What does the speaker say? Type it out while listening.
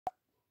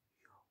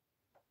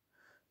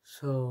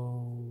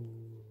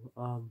So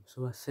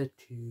I said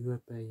to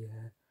Rebbe,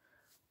 yeah,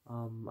 I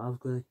was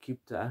gonna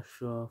keep the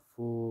Astra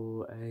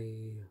for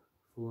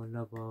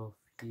another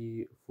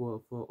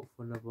for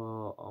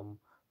another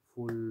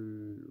full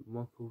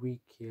month a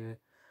week, yeah.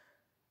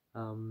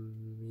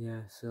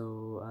 Yeah.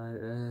 So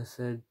I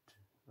said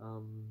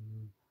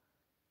um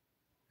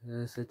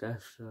I said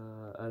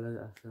Astra, I like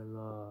Astra a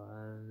lot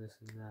and this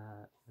and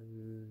that,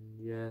 and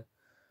yeah.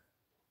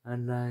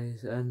 And I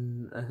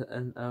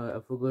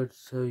forgot to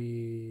tell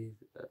you,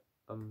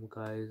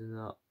 guys, in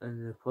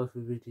the past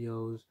few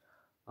videos,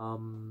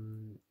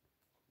 um,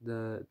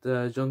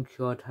 the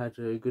junkyard had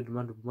a good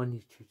amount of money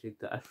to take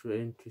the Astra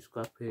in to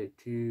scrap it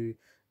to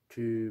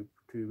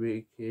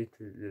make it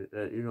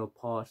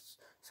parts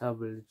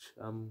salvage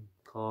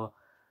car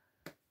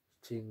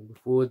thing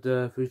before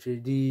the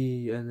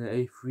 3D and the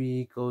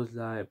A3 goes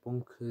like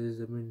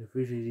bonkers. I mean the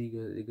 3D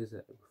goes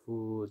like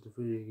before the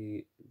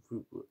 3D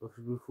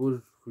before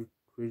the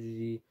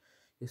 3D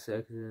gets the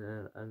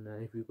accident and the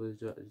A3 goes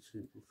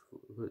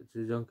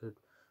to junkyard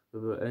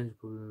with an engine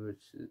problem,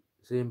 which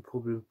same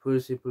problem,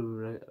 pretty same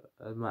problem like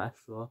as my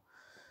Astra.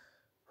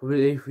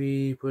 Probably A3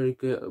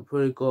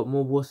 probably got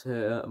more worse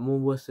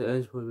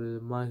engine problem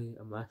than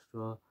my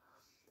Astra.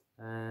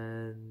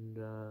 And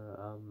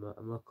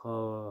my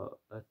car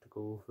had to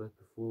go first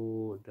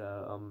before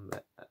the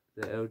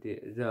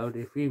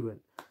LD3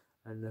 went,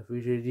 and the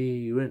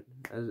 3JD went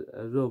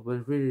as well.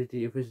 But 3JD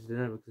efficiency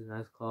dynamics is a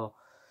nice car.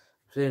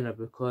 I'm saying that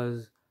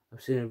because I'm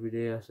seeing every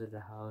day outside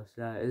the house.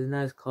 That it's a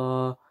nice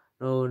car.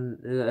 No, it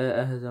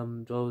has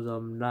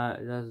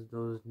it has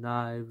those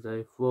knives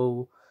that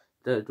throw.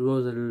 The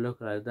wheels that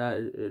look like that.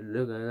 It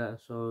look like that.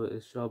 So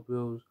it's sharp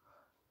wheels.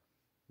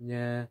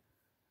 Yeah,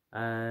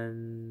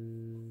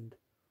 and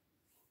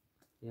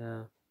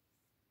yeah.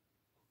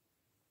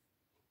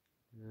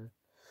 Yeah.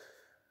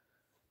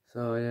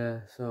 So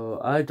yeah, so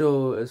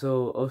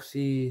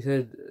obviously he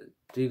said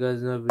to you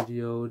guys in that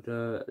video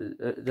the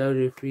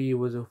W3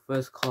 was the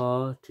first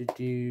car to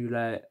do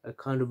like a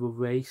kind of a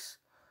race.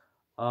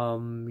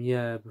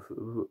 Yeah,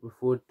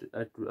 before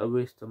a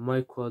race the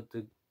Micro,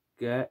 the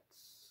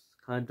Gets,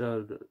 kind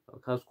of the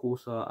Cars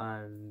Corsa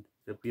and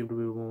the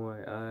BMW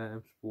 1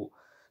 M Sport.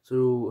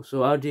 So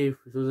the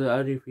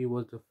Audi 3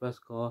 was the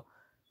first car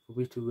for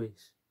me to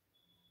race,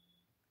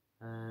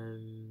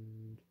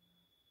 and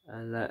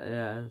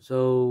yeah, and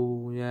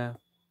so yeah.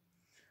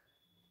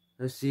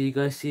 Let's see, you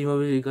guys see my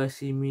video, you guys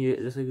see me,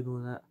 just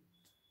ignore that.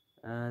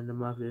 And the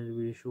map is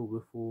really short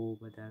before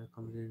my dad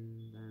comes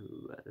in and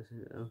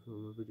listen to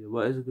my video.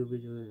 But it's a good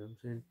video, I'm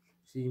saying.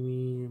 See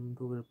me, I'm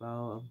talking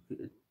about,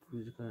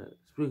 I'm just gonna,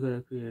 it's pretty good,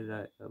 I created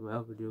like my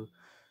other video.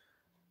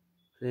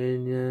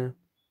 Saying, yeah,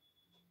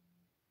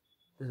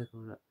 just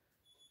ignore that.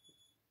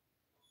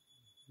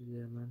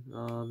 Yeah, man.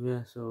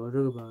 Yeah, so I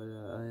talk about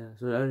that. Yeah,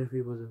 so the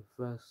LP was the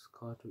first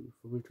car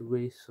for me to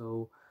race,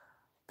 so.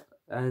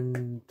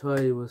 And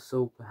Toy was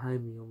so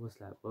behind me,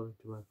 almost like bumped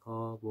into my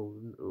car. But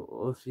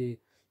obviously,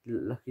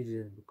 lucky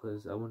didn't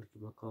because I wanted to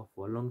keep my car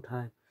for a long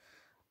time.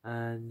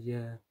 And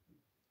yeah,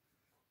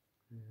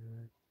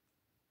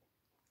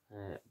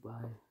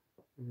 bye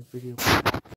in the video.